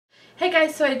Hey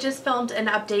guys, so I just filmed an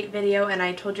update video and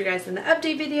I told you guys in the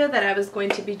update video that I was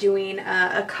going to be doing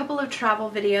a couple of travel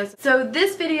videos. So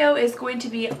this video is going to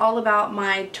be all about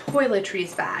my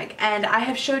toiletries bag, and I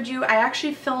have showed you, I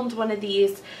actually filmed one of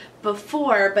these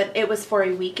before, but it was for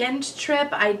a weekend trip.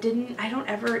 I don't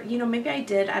ever, maybe I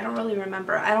did, I don't really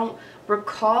remember. I don't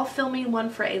recall filming one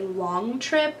for a long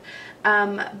trip,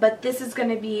 but this is going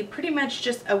to be pretty much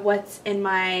just a what's in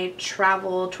my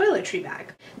travel toiletry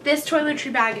bag. This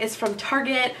toiletry bag is from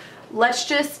Target. Let's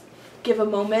just give a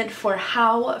moment for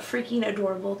how freaking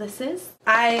adorable this is.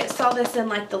 I saw this in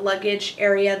like the luggage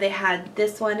area. They had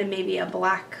this one and maybe a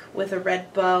black with a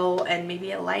red bow and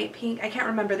maybe a light pink. I can't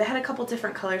remember. They had a couple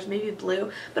different colors, maybe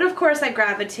blue. But of course I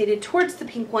gravitated towards the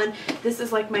pink one. This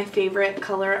is like my favorite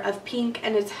color of pink,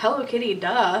 and it's Hello Kitty,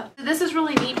 duh. This is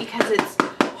really neat because it's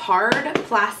hard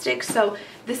plastic, so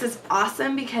this is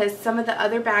awesome because some of the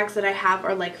other bags that I have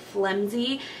are like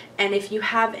flimsy, and if you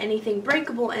have anything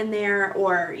breakable in there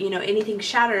or anything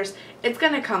shatters, it's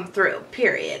gonna come through,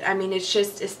 period. I mean, it's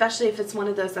just, especially if it's one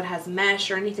of those that has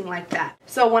mesh or anything like that.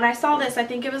 So when I saw this, I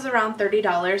think it was around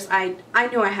 $30, I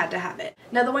knew I had to have it.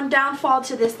 Now the one downfall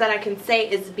to this that I can say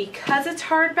is because it's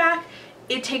hardback,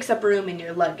 it takes up room in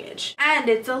your luggage, and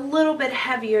it's a little bit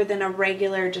heavier than a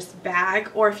regular just bag,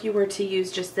 or if you were to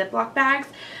use just Ziploc bags.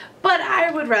 But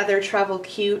I would rather travel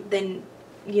cute than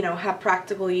have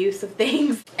practical use of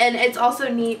things. And it's also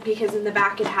neat because in the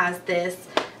back it has this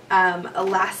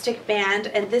elastic band,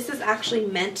 and this is actually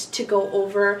meant to go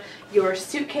over your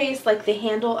suitcase, like the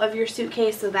handle of your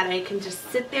suitcase, so that it can just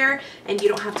sit there and you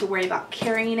don't have to worry about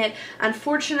carrying it.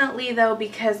 Unfortunately though,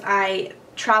 because I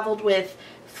traveled with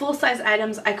full-size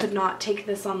items, I could not take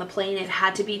this on the plane. It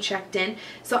had to be checked in,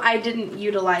 so I didn't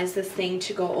utilize this thing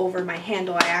to go over my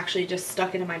handle. I actually just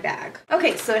stuck it in my bag.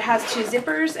 Okay, so it has two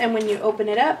zippers, and when you open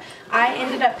it up, I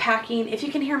ended up packing, if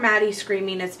you can hear Maddie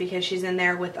screaming, it's because she's in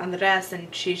there with Andres,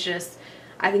 and she's just,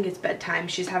 I think it's bedtime.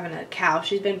 She's having a cow.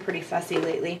 She's been pretty fussy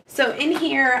lately. So in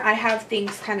here, I have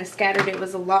things kind of scattered. It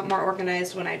was a lot more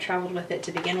organized when I traveled with it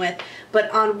to begin with, but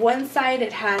on one side,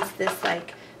 it has this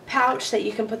like pouch that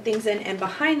you can put things in, and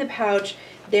behind the pouch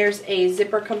there's a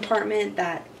zipper compartment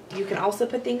that you can also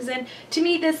put things in. To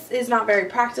me, this is not very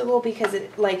practical because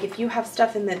if you have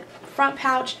stuff in the front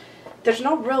pouch, there's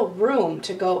no real room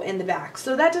to go in the back,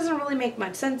 so that doesn't really make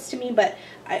much sense to me, but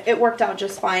it worked out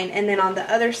just fine. And then on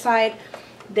the other side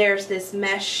there's this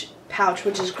mesh pouch,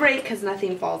 which is great because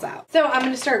nothing falls out. So I'm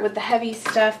going to start with the heavy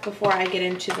stuff before I get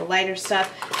into the lighter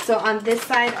stuff. So on this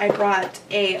side I brought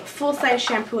a full-size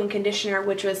shampoo and conditioner,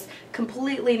 which was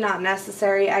completely not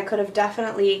necessary. I could have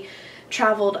definitely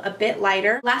traveled a bit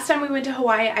lighter. Last time we went to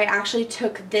Hawaii, I actually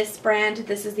took this brand.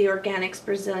 This is the Organics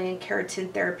Brazilian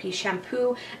Keratin Therapy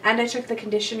shampoo, and I took the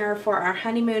conditioner for our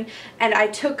honeymoon, and I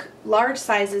took large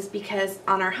sizes because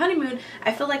on our honeymoon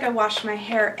I feel like I washed my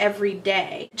hair every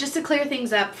day. Just to clear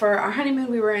things up, for our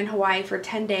honeymoon we were in Hawaii for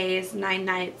 10 days, 9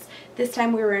 nights. This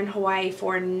time we were in Hawaii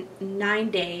for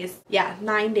 9 days. Yeah,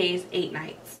 9 days, 8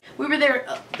 nights. We were there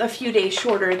a few days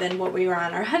shorter than what we were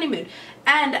on our honeymoon.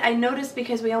 And I noticed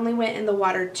because we only went in the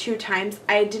water 2 times,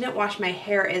 I didn't wash my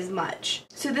hair as much.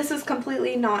 So this is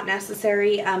completely not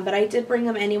necessary, but I did bring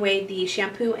them anyway, the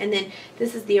shampoo, and then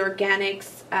this is the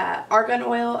Organics Argan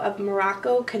Oil of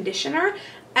Morocco conditioner.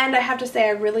 And I have to say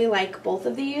I really like both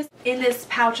of these. In this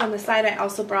pouch on the side I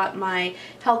also brought my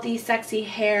Healthy Sexy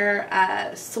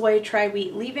Hair Soy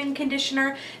Tri-Wheat Leave-In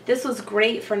Conditioner. This was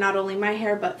great for not only my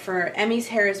hair but for Emmy's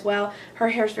hair as well. Her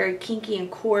hair is very kinky and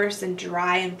coarse and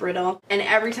dry and brittle, and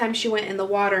every time she went in the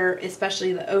water,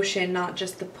 especially the ocean, not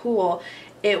just the pool,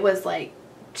 it was like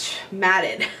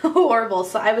matted. Horrible.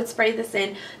 So I would spray this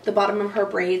in the bottom of her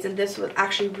braids, and this would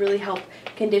actually really help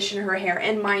condition her hair,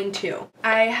 and mine too.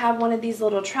 I have one of these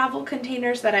little travel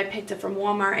containers that I picked up from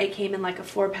Walmart. It came in like a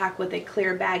 4-pack with a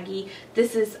clear baggie.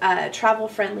 This is travel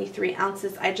friendly, 3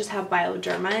 ounces. I just have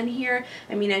Bioderma in here.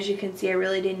 I mean, as you can see, I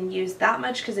really didn't use that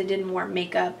much because I didn't wear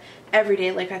makeup every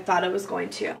day like I thought I was going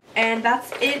to. And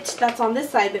that's it. That's on this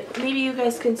side, but maybe you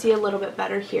guys can see a little bit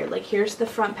better here. Like, here's the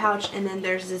front pouch, and then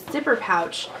there's this zipper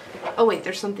pouch. Oh wait,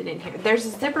 there's something in here. There's a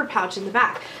zipper pouch in the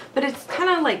back, but it's kind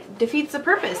of like defeats the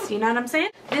purpose, you know what I'm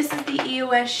saying? This is the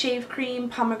EOS Shave Cream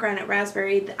Pomegranate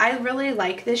Raspberry. I really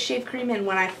like this shave cream, and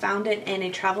when I found it in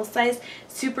a travel size,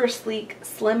 super sleek,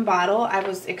 slim bottle, I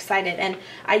was excited, and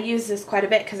I use this quite a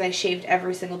bit because I shaved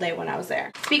every single day when I was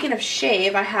there. Speaking of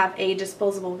shave, I have a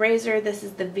disposable razor. This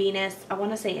is the Venus, I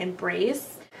want to say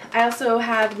Embrace. I also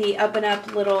have the Up and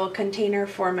Up little container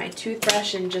for my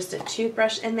toothbrush and just a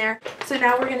toothbrush in there. So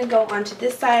now we're going to go onto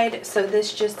this side. So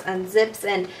this just unzips,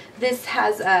 and This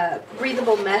has a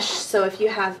breathable mesh, so if you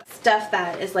have stuff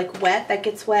that is like wet, that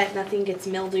gets wet, nothing gets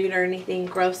mildewed or anything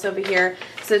gross over here.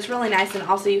 So it's really nice, and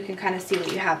also you can kind of see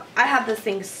what you have. I have this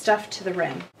thing stuffed to the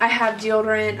rim. I have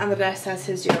deodorant. Andres has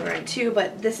his deodorant too,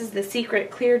 but this is the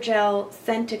Secret Clear Gel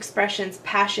Scent Expressions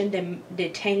Passion de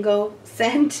Tango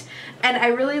scent. And I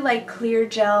really like clear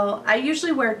gel. I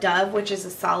usually wear Dove, which is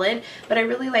a solid, but I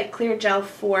really like clear gel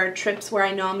for trips where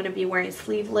I know I'm going to be wearing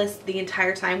sleeveless the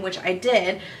entire time, which I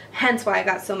did, hence why I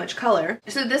got so much color.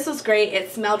 So this was great.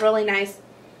 It smelled really nice.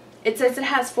 It says it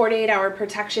has 48-hour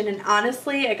protection, and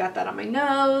honestly, I got that on my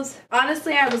nose.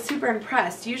 Honestly, I was super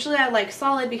impressed. Usually I like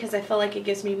solid because I feel like it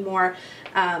gives me more,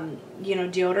 you know,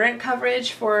 deodorant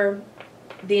coverage for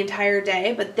the entire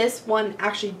day, but this one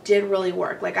actually did really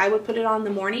work. Like, I would put it on in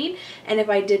the morning, and if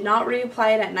I did not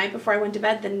reapply it at night before I went to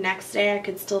bed, the next day I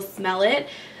could still smell it.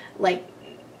 Like,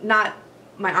 not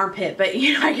my armpit, but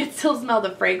you know, I could still smell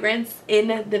the fragrance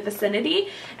in the vicinity,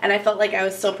 and I felt like I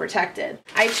was still protected.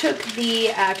 I took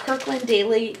the Kirkland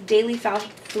Daily Facial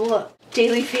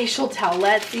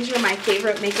Towelettes. These are my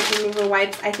favorite makeup remover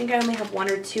wipes. I think I only have 1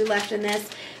 or 2 left in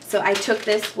this. So I took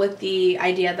this with the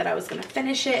idea that I was going to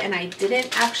finish it, and I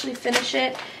didn't actually finish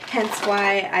it, hence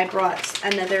why I brought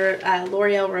another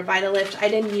L'Oreal Revitalift. I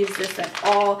didn't use this at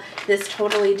all. This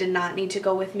totally did not need to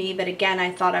go with me, but again,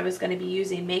 I thought I was going to be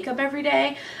using makeup every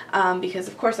day because,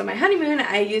 of course, on my honeymoon,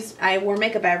 I wore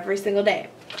makeup every single day.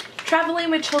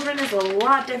 Traveling with children is a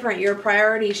lot different. Your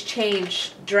priorities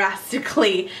change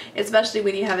drastically, especially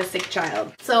when you have a sick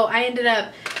child. So I ended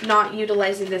up not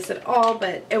utilizing this at all,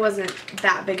 but it wasn't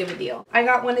that big of a deal. I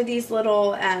got one of these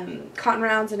little cotton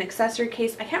rounds and accessory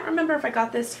case. I can't remember if I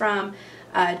got this from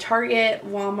Target,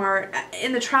 Walmart,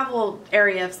 in the travel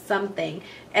area of something,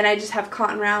 and I just have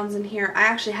cotton rounds in here. I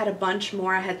actually had a bunch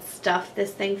more. I had stuffed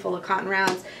this thing full of cotton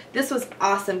rounds. This was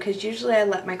awesome because usually I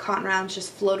let my cotton rounds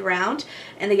just float around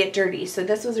and they get dirty, so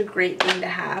this was a great thing to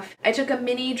have. I took a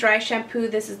mini dry shampoo.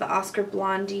 This is the Oscar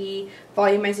Blondie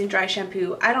volumizing dry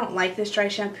shampoo. I don't like this dry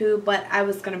shampoo, but I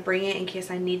was going to bring it in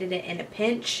case I needed it in a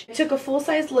pinch. I took a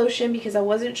full-size lotion because I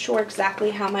wasn't sure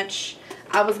exactly how much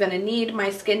I was going to need. My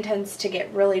skin tends to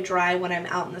get really dry when I'm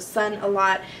out in the sun a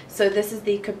lot. So this is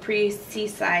the Capri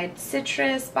Seaside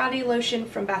Citrus Body Lotion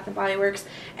from Bath & Body Works.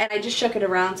 And I just shook it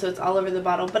around so it's all over the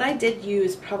bottle. But I did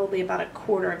use probably about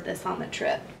 1/4 of this on the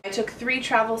trip. I took 3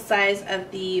 travel size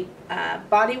of the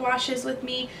body washes with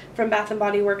me from Bath &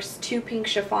 Body Works, 2 pink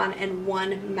chiffon and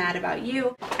 1 Mad About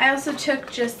You. I also took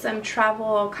just some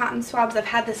travel cotton swabs. I've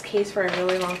had this case for a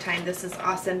really long time. This is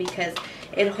awesome because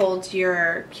it holds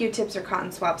your Q-tips or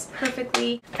cotton swabs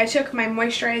perfectly. I took my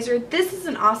moisturizer. This is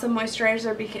an awesome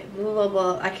moisturizer because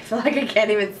I feel like I can't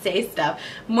even say stuff.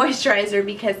 Moisturizer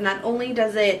because not only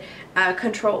does it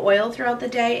control oil throughout the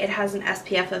day, it has an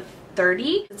SPF of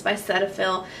 30. It's by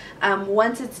Cetaphil.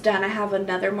 Once it's done, I have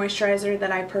another moisturizer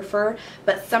that I prefer,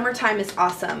 but summertime is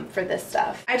awesome for this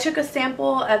stuff. I took a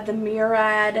sample of the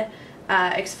Murad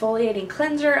exfoliating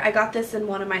cleanser. I got this in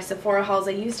one of my Sephora hauls.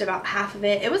 I used about half of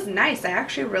it. It was nice. I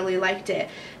actually really liked it.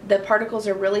 The particles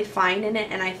are really fine in it,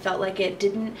 and I felt like it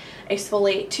didn't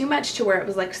exfoliate too much to where it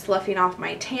was like sloughing off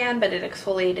my tan, but it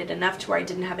exfoliated enough to where I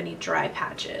didn't have any dry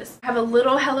patches. I have a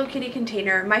little Hello Kitty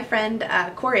container. My friend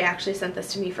Corey actually sent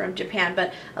this to me from Japan,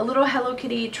 but a little Hello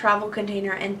Kitty travel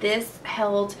container, and this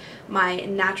held my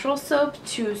natural soap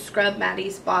to scrub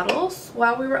Maddie's bottles.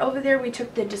 While we were over there, we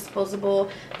took the disposable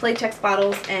Playtex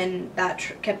bottles, and that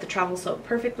kept the travel soap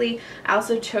perfectly. I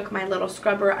also took my little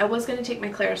scrubber. I was going to take my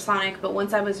Clarisonic, but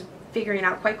once I was figuring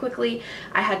out quite quickly,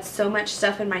 I had so much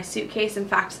stuff in my suitcase. In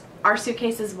fact, our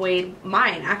suitcases weighed,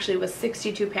 mine actually was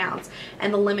 62 pounds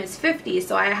and the limit's 50,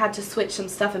 so I had to switch some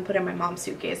stuff and put in my mom's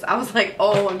suitcase. I was like,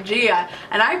 OMG,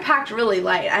 and I packed really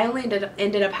light. I only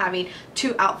ended up having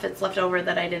 2 outfits left over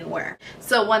that I didn't wear.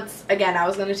 So once again, I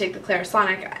was going to take the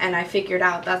Clarisonic, and I figured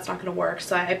out that's not going to work,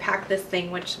 so I packed this thing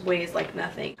which weighs like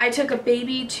nothing. I took a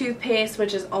baby toothpaste,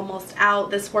 which is almost out.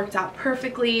 This worked out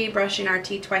perfectly, brushing our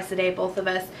teeth twice a day, both of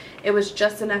us. It was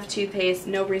just enough toothpaste,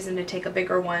 no reason to take a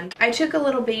bigger one. I took a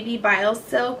little baby Bio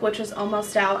Silk, which was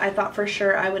almost out. I thought for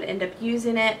sure I would end up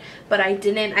using it, but I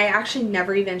didn't. I actually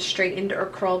never even straightened or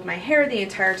curled my hair the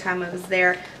entire time I was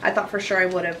there. I thought for sure I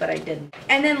would have, but I didn't.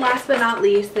 And then last but not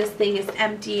least, this thing is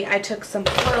empty. I took some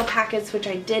foil packets, which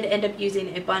I did end up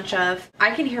using a bunch of.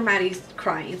 I can hear Maddie's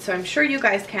crying, so I'm sure you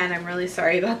guys can. I'm really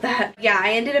sorry about that. Yeah,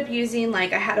 I ended up using,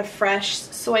 like, I had a fresh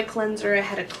soy cleanser. I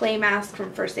had a clay mask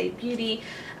from First Aid Beauty.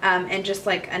 and just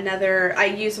like another, I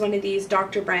used one of these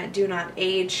Dr. Brandt Do Not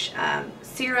Age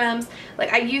serums.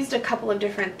 Like I used a couple of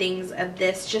different things of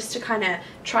this just to kind of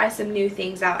try some new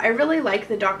things out. I really like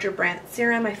the Dr. Brandt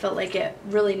serum. I felt like it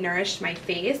really nourished my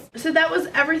face. So that was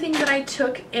everything that I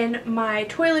took in my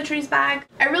toiletries bag.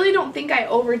 I really don't think I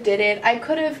overdid it. I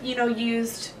could have, you know,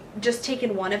 just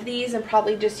taken one of these and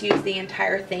probably just used the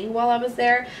entire thing while I was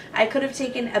there. I could have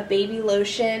taken a baby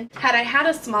lotion. Had I had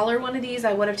a smaller one of these,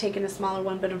 I would have taken a smaller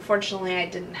one, but unfortunately I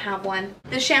didn't have one.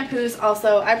 The shampoos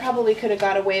also, I probably could have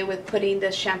got away with putting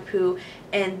this shampoo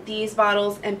in these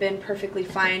bottles and been perfectly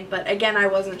fine, but again, I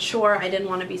wasn't sure. I didn't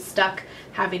want to be stuck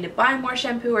having to buy more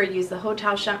shampoo or use the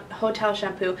hotel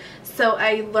shampoo, so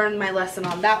I learned my lesson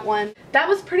on that one. That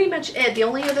was pretty much it. The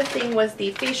only other thing was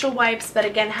the facial wipes, but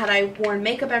again, had I worn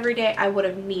makeup every day, I would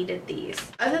have needed these.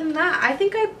 Other than that, I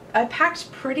think I packed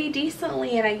pretty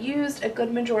decently and I used a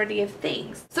good majority of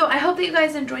things. So I hope that you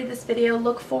guys enjoyed this video.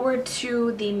 Look forward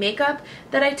to the makeup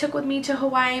that I took with me to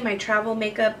Hawaii, my travel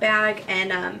makeup bag,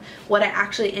 and what I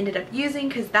actually ended up using,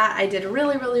 because that I did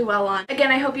really well on.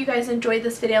 Again, I hope you guys enjoyed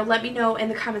this video. Let me know in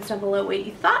the comments down below what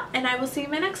you thought, and I will see you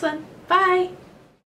in my next one. Bye!